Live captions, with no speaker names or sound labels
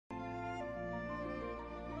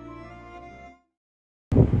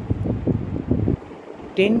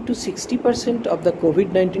10 to 60% of the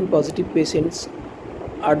COVID-19 positive patients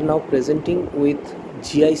are now presenting with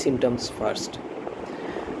GI symptoms first.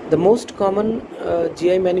 The most common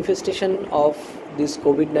GI manifestation of these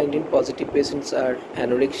COVID-19 positive patients are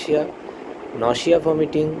anorexia, nausea,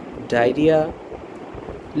 vomiting, diarrhea.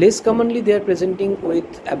 Less commonly, they are presenting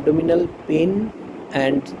with abdominal pain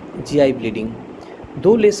and GI bleeding.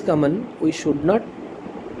 Though less common, we should not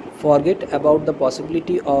forget about the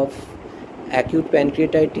possibility of acute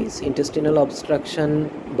pancreatitis, intestinal obstruction,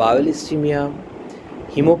 bowel ischemia,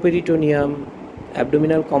 hemoperitoneuria,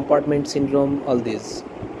 abdominal compartment syndrome, all these.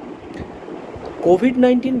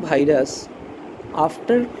 COVID-19 virus,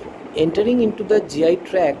 after entering into the GI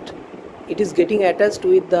tract, it is getting attached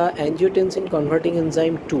with the angiotensin converting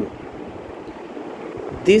enzyme 2.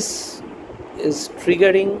 This is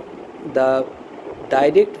triggering the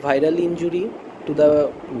direct viral injury to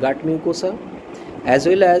the gut mucosa, as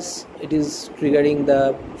well as it is triggering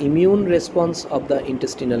the immune response of the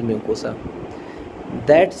intestinal mucosa.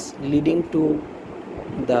 That's leading to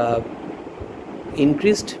the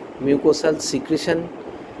increased mucosal secretion,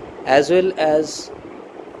 as well as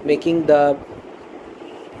making the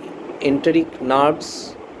enteric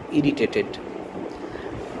nerves irritated.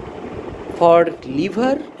 For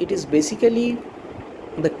liver, it is basically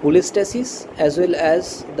the cholestasis as well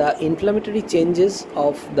as the inflammatory changes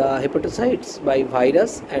of the hepatocytes by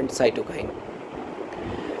virus and cytokine.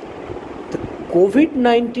 The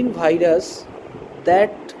COVID-19 virus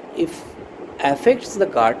that, if affects the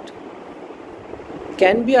gut,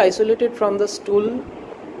 can be isolated from the stool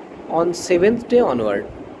on 7th day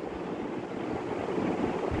onward.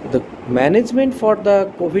 The management for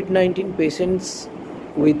the COVID-19 patients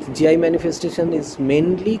with GI manifestation is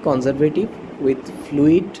mainly conservative with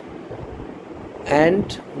fluid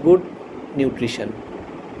and good nutrition.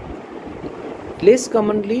 Less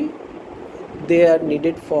commonly, they are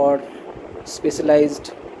needed for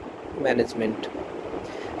specialized management.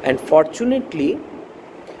 And fortunately,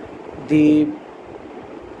 the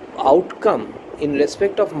outcome in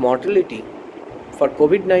respect of mortality for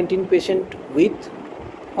COVID-19 patient with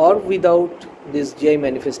or without this GI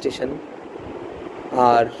manifestation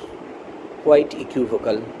are quite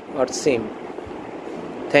equivocal or same.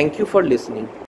 Thank you for listening.